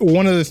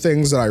 one of the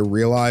things that I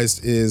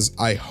realized is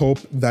I hope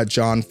that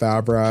Jon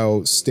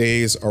Favreau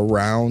stays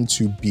around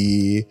to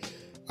be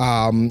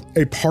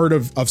a part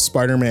of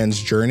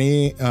Spider-Man's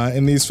journey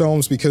in these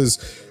films, because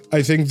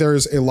I think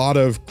there's a lot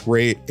of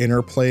great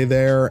interplay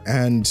there.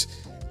 And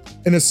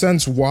in a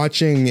sense,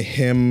 watching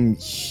him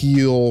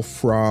heal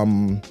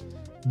from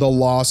the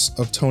loss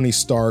of Tony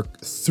Stark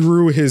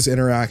through his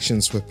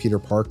interactions with Peter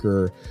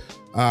Parker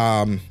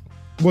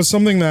was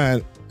something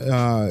that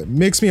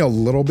makes me a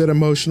little bit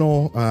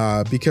emotional,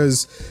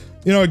 because,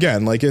 you know,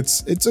 again, like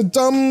it's a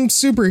dumb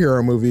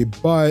superhero movie,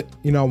 but,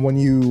 you know, when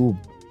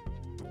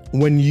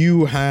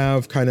you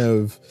have kind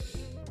of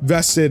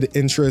vested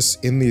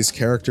interest in these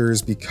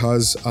characters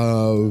because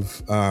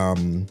of,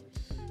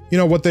 you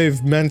know, what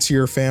they've meant to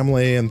your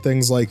family and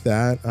things like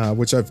that,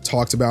 which I've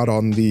talked about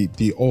on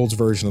the old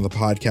version of the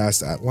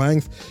podcast at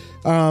length.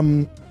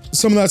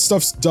 Some of that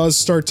stuff does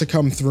start to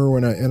come through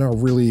in a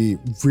really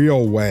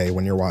real way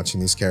when you're watching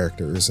these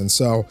characters. And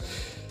so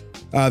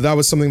that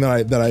was something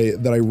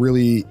that I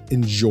really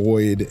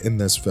enjoyed in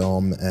this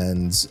film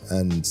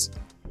and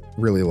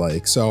really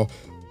like. So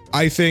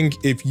I think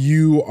if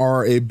you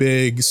are a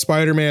big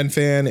Spider-Man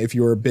fan, if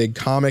you're a big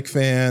comic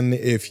fan,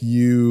 if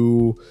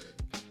you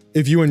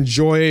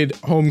enjoyed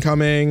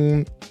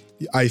Homecoming,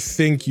 I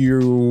think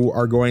you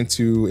are going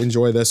to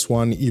enjoy this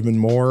one even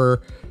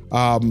more.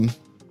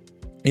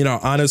 You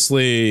know,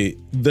 honestly,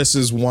 this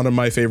is one of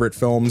my favorite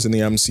films in the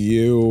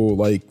MCU.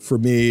 Like, for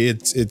me,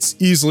 it's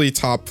easily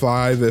top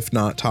 5, if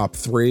not top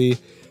 3.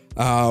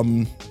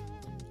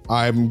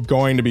 I'm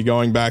going to be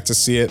going back to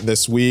see it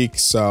this week,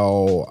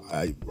 so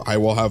I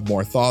will have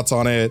more thoughts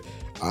on it.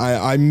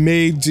 I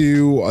may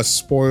do a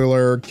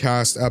spoiler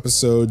cast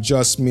episode,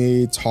 just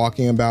me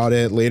talking about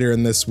it later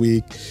in this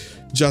week,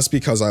 just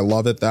because I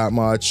love it that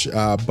much,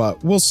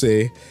 but we'll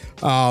see.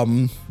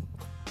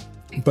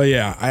 But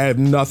yeah, I have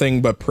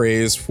nothing but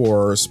praise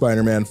for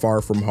Spider-Man Far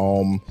From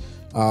Home.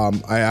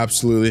 I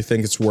absolutely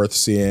think it's worth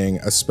seeing,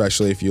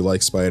 especially if you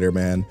like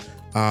Spider-Man.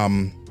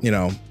 You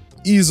know,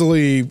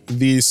 easily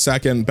the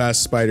second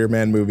best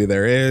Spider-Man movie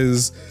there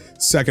is,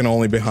 second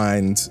only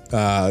behind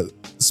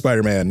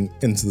Spider-Man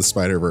Into the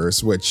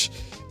Spider-Verse, which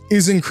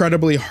is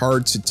incredibly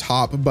hard to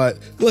top. But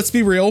let's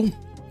be real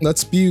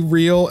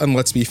and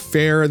let's be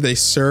fair. They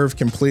serve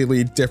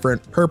completely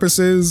different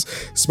purposes.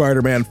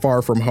 Spider-Man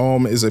Far From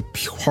Home is a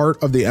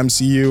part of the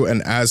MCU,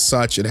 and as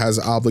such, it has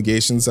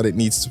obligations that it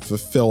needs to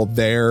fulfill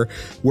there,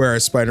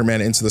 whereas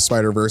Spider-Man Into the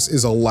Spider-Verse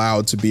is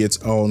allowed to be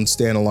its own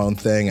standalone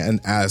thing, and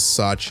as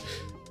such,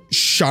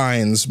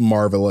 shines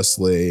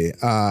marvelously.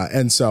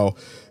 And so,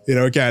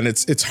 again,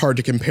 it's hard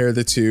to compare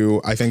the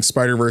two. I think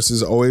Spider-Verse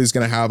is always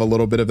going to have a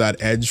little bit of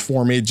that edge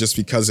for me just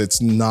because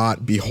it's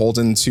not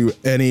beholden to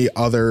any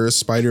other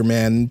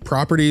Spider-Man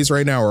properties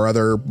right now or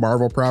other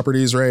Marvel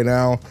properties right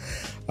now.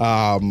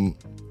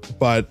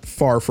 But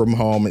Far From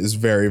Home is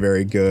very,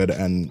 very good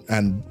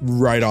and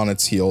right on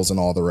its heels in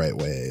all the right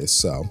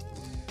ways.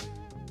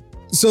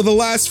 So the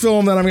last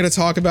film that I'm going to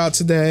talk about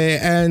today,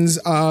 and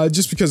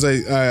just because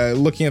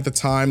looking at the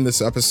time,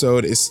 this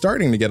episode is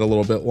starting to get a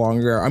little bit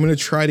longer, I'm going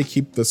to try to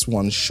keep this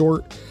one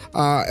short.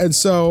 And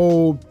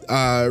so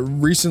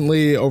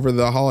recently over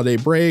the holiday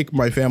break,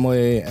 my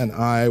family and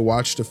I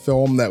watched a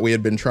film that we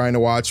had been trying to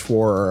watch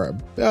for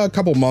a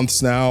couple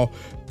months now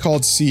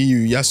called See You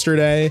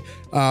Yesterday.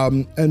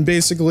 And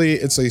basically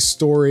it's a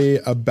story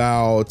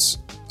about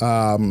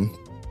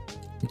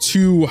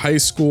two high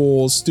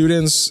school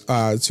students,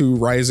 two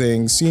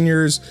rising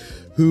seniors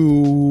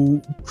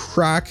who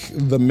crack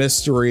the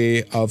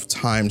mystery of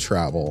time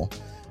travel.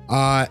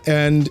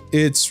 And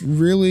it's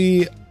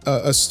really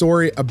a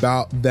story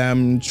about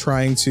them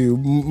trying to,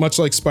 much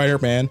like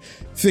Spider-Man,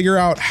 figure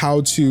out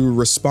how to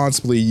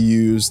responsibly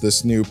use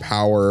this new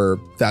power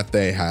that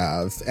they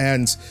have.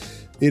 And,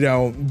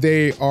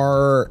 they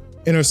are,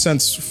 in a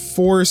sense,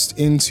 forced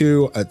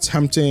into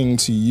attempting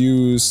to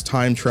use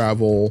time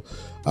travel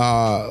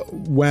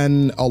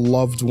when a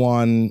loved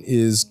one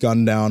is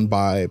gunned down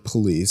by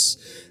police.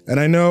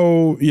 And I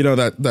know,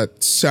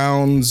 that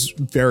sounds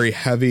very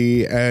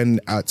heavy,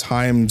 and at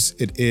times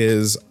it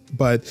is,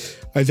 but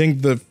I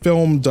think the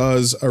film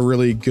does a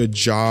really good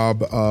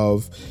job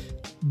of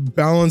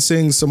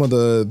balancing some of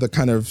the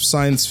kind of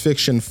science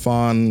fiction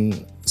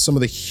fun, some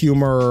of the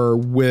humor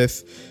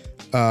with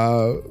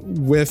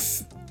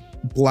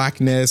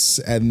blackness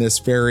and this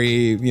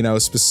very,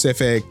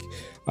 specific,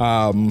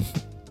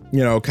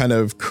 kind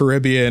of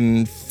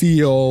Caribbean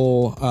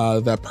feel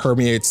that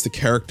permeates the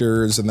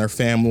characters and their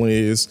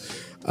families,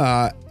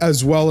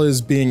 as well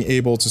as being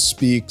able to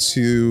speak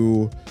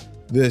to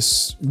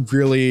this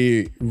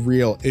really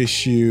real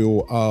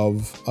issue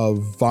of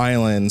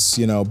violence,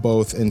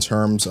 both in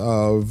terms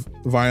of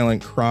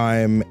violent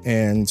crime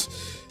and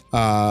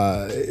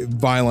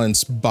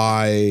violence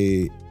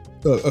by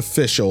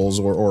officials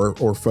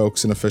or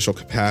folks in official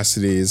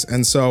capacities.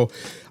 And so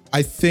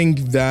I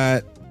think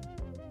that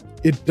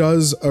it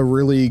does a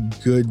really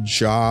good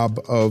job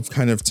of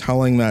kind of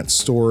telling that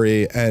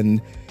story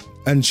and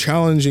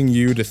challenging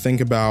you to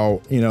think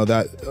about,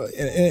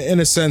 that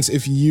in a sense,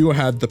 if you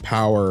had the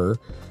power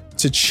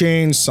to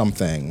change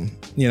something,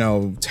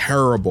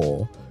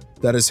 terrible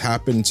that has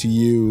happened to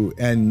you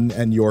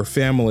and your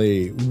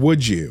family,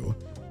 would you?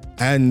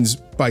 And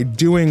by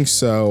doing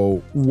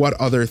so, what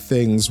other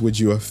things would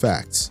you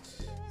affect?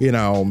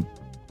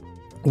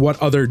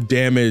 What other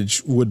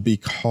damage would be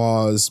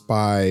caused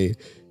by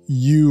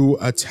you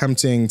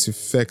attempting to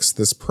fix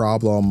this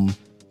problem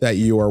that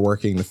you are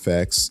working to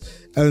fix?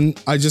 And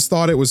I just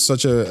thought it was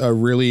such a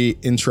really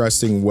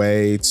interesting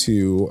way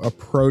to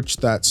approach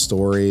that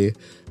story.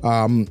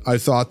 I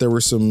thought there were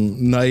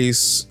some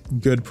nice,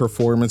 good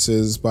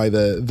performances by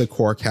the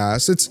core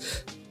cast.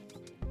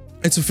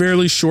 It's a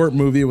fairly short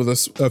movie with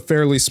a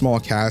fairly small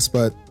cast,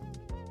 but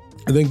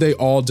I think they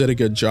all did a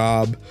good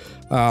job.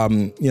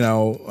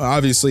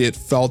 Obviously it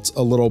felt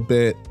a little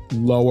bit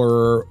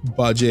lower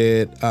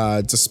budget,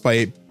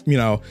 despite,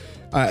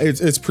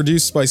 it's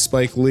produced by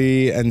Spike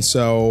Lee. And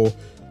so,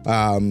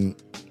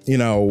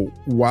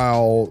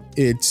 while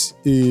it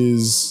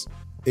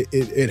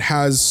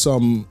has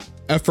some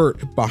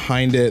effort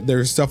behind it,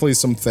 there's definitely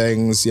some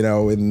things,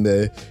 in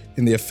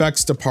the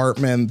effects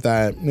department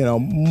that,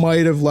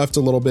 might have left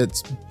a little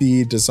bit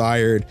be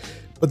desired.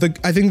 But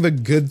I think the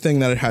good thing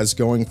that it has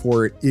going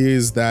for it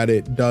is that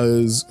it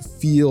does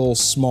feel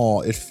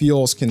small. It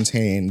feels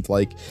contained.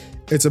 Like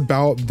it's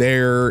about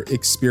their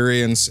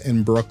experience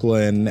in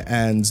Brooklyn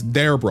and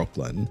their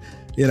Brooklyn.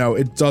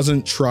 It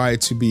doesn't try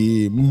to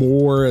be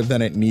more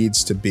than it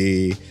needs to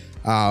be.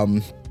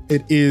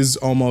 It is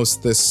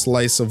almost this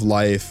slice of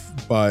life,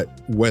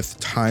 but with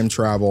time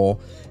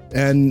travel.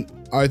 And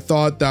I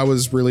thought that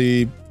was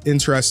really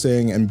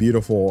interesting and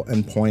beautiful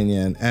and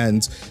poignant.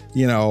 And,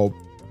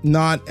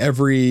 not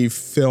every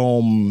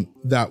film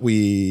that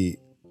we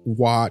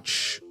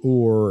watch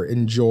or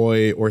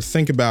enjoy or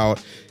think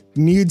about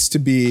needs to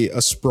be a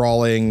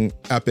sprawling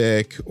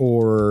epic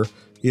or,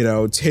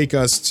 take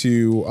us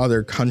to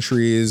other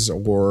countries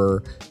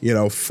or,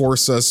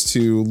 force us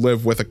to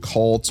live with a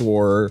cult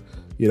or,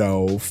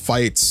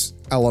 fight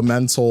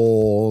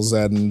elementals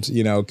and,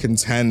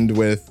 contend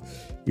with,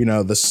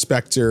 the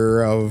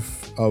specter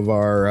of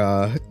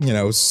our,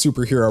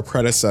 superhero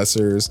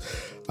predecessors.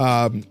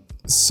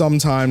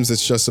 Sometimes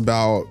it's just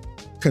about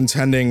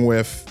contending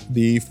with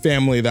the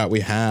family that we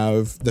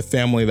have, the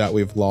family that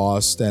we've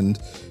lost, and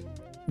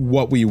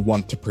what we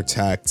want to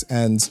protect.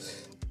 And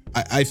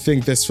I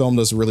think this film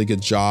does a really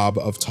good job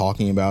of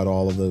talking about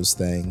all of those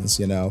things,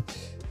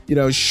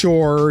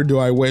 Sure, do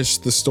I wish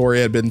the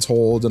story had been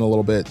told in a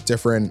little bit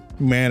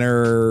different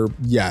manner?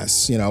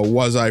 Yes.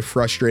 Was I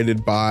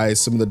frustrated by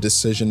some of the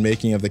decision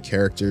making of the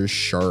characters?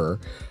 Sure.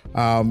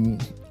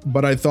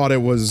 but I thought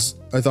it was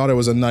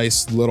a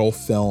nice little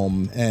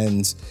film.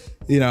 And,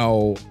 you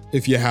know,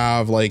 if you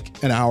have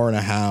like an hour and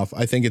a half,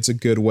 I think it's a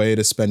good way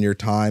to spend your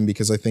time,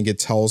 because I think it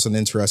tells an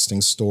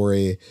interesting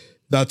story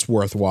that's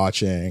worth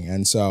watching.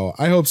 And so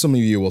I hope some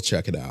of you will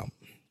check it out.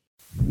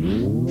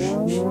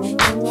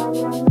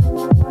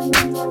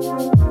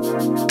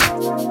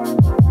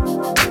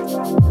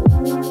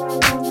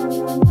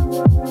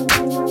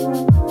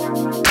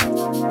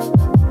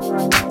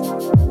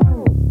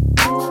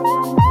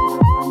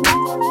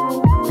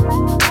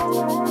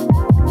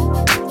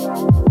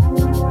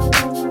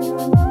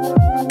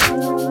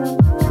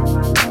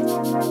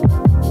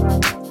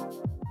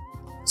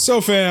 So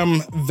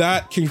fam,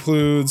 that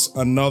concludes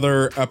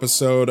another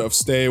episode of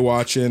Stay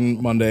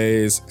Watching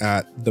Mondays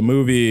at the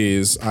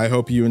Movies. I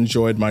hope you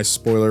enjoyed my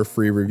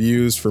spoiler-free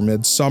reviews for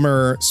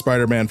Midsommar,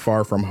 Spider-Man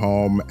Far From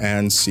Home,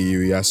 and See You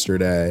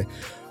Yesterday.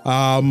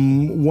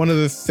 One of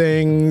the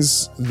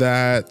things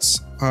that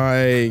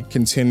I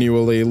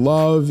continually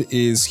love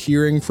is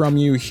hearing from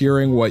you,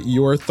 hearing what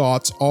your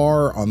thoughts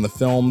are on the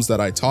films that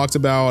I talked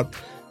about.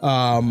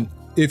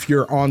 If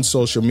you're on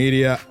social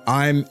media,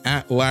 I'm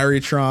at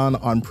Larrytron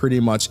on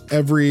pretty much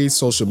every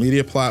social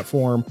media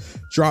platform.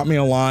 Drop me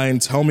a line.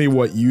 Tell me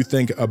what you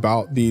think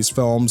about these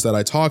films that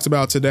I talked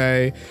about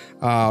today.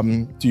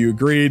 Do you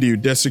agree? Do you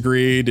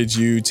disagree? Did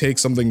you take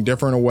something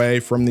different away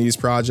from these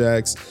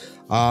projects?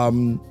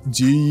 Do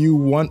you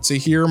want to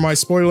hear my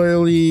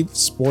spoilery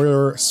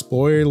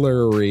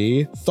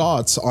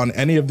thoughts on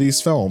any of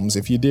these films?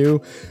 If you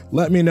do,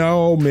 let me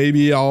know.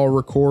 Maybe I'll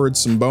record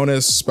some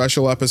bonus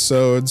special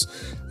episodes.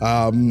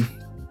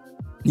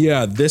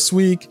 Yeah, this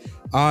week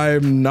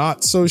I'm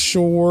not so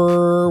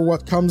sure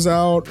what comes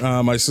out.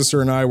 My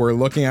sister and I were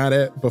looking at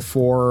it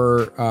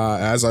before,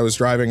 as I was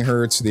driving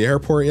her to the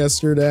airport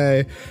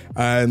yesterday,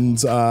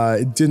 and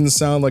it didn't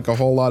sound like a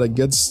whole lot of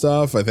good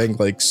stuff. I think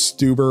like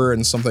Stuber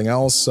and something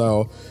else.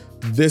 So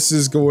this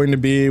is going to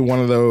be one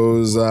of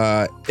those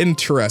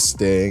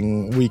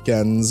interesting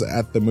weekends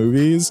at the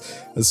movies.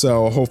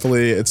 So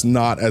hopefully it's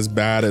not as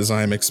bad as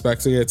I'm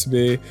expecting it to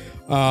be.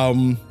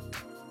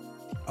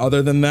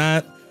 Other than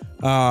that,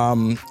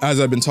 as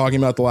I've been talking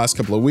about the last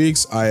couple of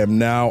weeks, I am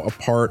now a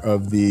part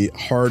of the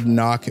Hard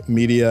Knock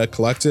Media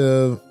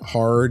Collective,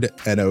 Hard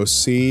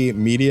NOC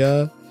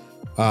Media.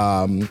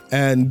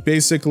 And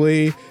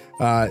basically,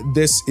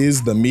 this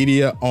is the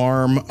media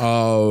arm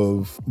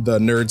of the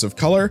Nerds of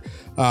Color,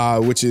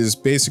 which is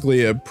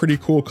basically a pretty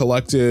cool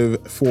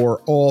collective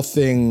for all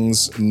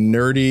things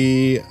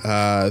nerdy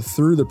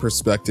through the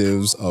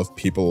perspectives of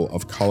people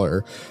of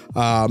color.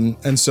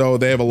 And so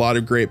they have a lot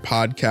of great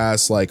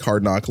podcasts like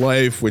Hard Knock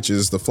Life, which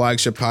is the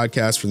flagship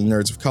podcast for the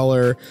Nerds of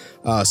Color,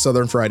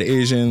 Southern Fried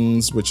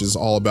Asians, which is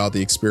all about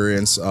the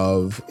experience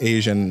of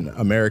Asian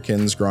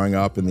Americans growing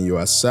up in the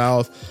US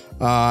South,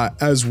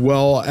 as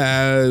well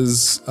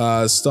as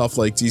stuff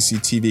like DC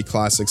TV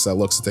Classics that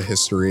looks at the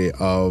history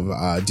of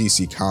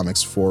DC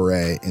Comics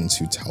foray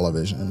into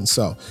television.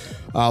 So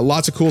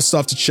lots of cool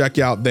stuff to check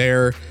out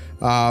there.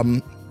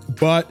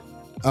 But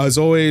as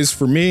always,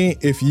 for me,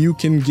 if you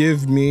can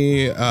give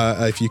me,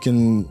 if you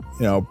can,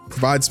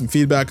 provide some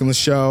feedback on the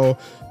show,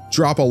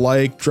 drop a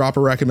like, drop a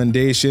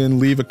recommendation,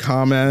 leave a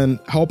comment,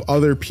 help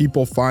other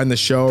people find the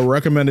show,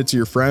 recommend it to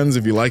your friends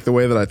if you like the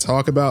way that I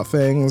talk about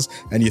things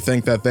and you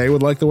think that they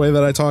would like the way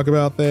that I talk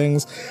about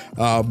things.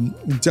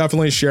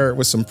 Definitely share it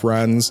with some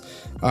friends.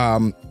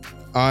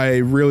 I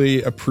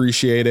really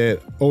appreciate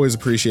it. Always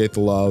appreciate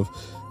the love.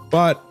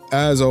 But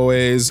as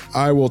always,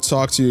 I will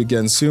talk to you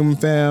again soon,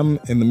 fam.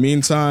 In the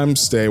meantime,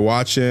 stay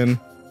watching.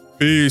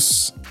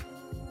 Peace.